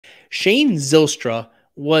Shane Zylstra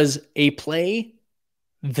was a play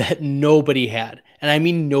that nobody had. And I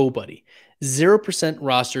mean nobody. 0%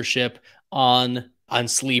 rostership on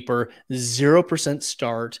Sleeper, 0%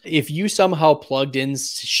 start. If you somehow plugged in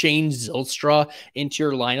Shane Zylstra into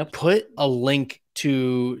your lineup, put a link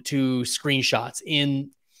to screenshots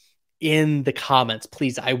in the comments,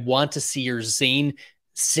 please. I want to see your Shane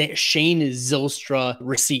Zylstra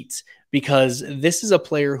receipts, because this is a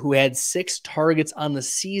player who had 6 targets on the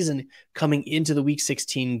season coming into the Week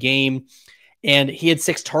 16 game, and he had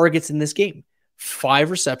 6 targets in this game,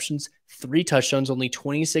 5 receptions, 3 touchdowns, only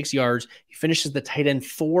 26 yards. He finishes the tight end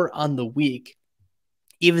 4 on the week,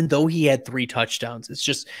 even though he had 3 touchdowns. It's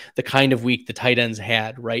just the kind of week the tight ends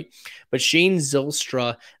had, right? But Shane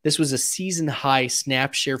Zylstra, this was a season high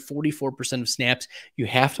snap share, 44% of snaps. You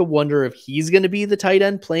have to wonder if he's going to be the tight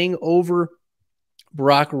end playing over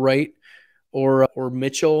Brock Wright or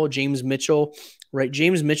Mitchell, James Mitchell, right?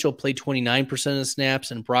 James Mitchell played 29% of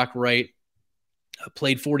snaps, and Brock Wright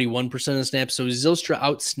played 41% of snaps. So Zylstra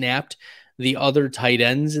outsnapped the other tight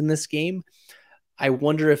ends in this game. I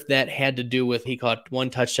wonder if that had to do with he caught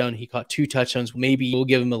 1 touchdown, he caught 2 touchdowns. Maybe we'll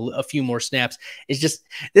give him a few more snaps. It's just,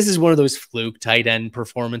 this is one of those fluke tight end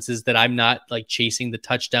performances that I'm not like chasing the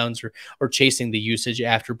touchdowns or chasing the usage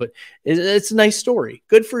after, but it's a nice story.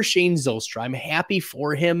 Good for Shane Zylstra. I'm happy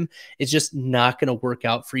for him. It's just not going to work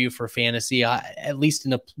out for you for fantasy, at least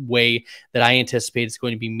in a way that I anticipate it's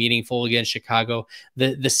going to be meaningful against Chicago.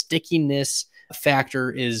 The stickiness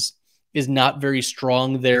factor is not very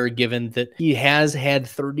strong there, given that he has had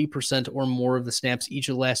 30% or more of the snaps each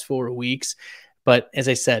of the last 4 weeks. But as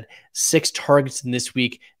I said, 6 targets in this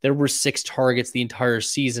week. There were 6 targets the entire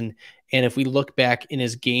season. And if we look back in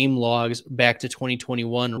his game logs back to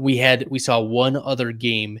 2021, we saw one other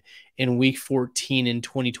game in week 14 in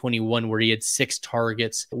 2021 where he had 6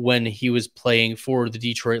 targets when he was playing for the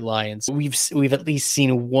Detroit Lions. We've at least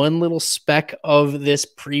seen one little speck of this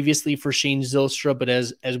previously for Shane Zylstra, but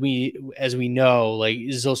as we know, like,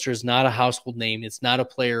 Zylstra is not a household name. It's not a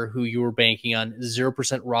player who you were banking on. 0%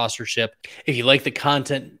 rostership. If you like the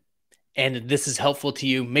content and this is helpful to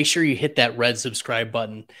you, make sure you hit that red subscribe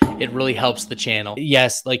button. It really helps the channel.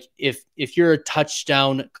 Yes, like if you're a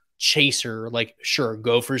touchdown chaser, like, sure,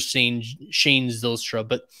 go for Shane Zylstra,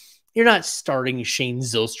 but you're not starting Shane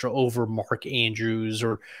Zylstra over Mark Andrews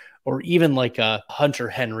or even like a Hunter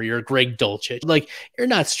Henry or Greg Dulcich. Like, you're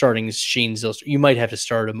not starting Shane Zylstra. You might have to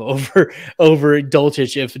start him over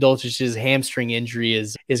Dulcich if Dulcich's hamstring injury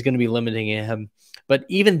is going to be limiting him. But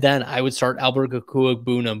even then, I would start Albert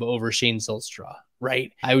Okuegbunam over Shane Zylstra,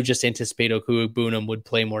 right? I would just anticipate Okuegbunam would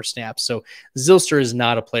play more snaps. So Zylstra is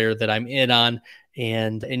not a player that I'm in on,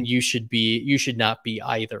 and you should not be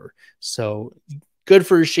either. So good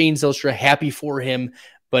for Shane Zylstra, happy for him,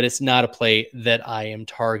 but it's not a play that I am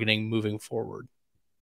targeting moving forward.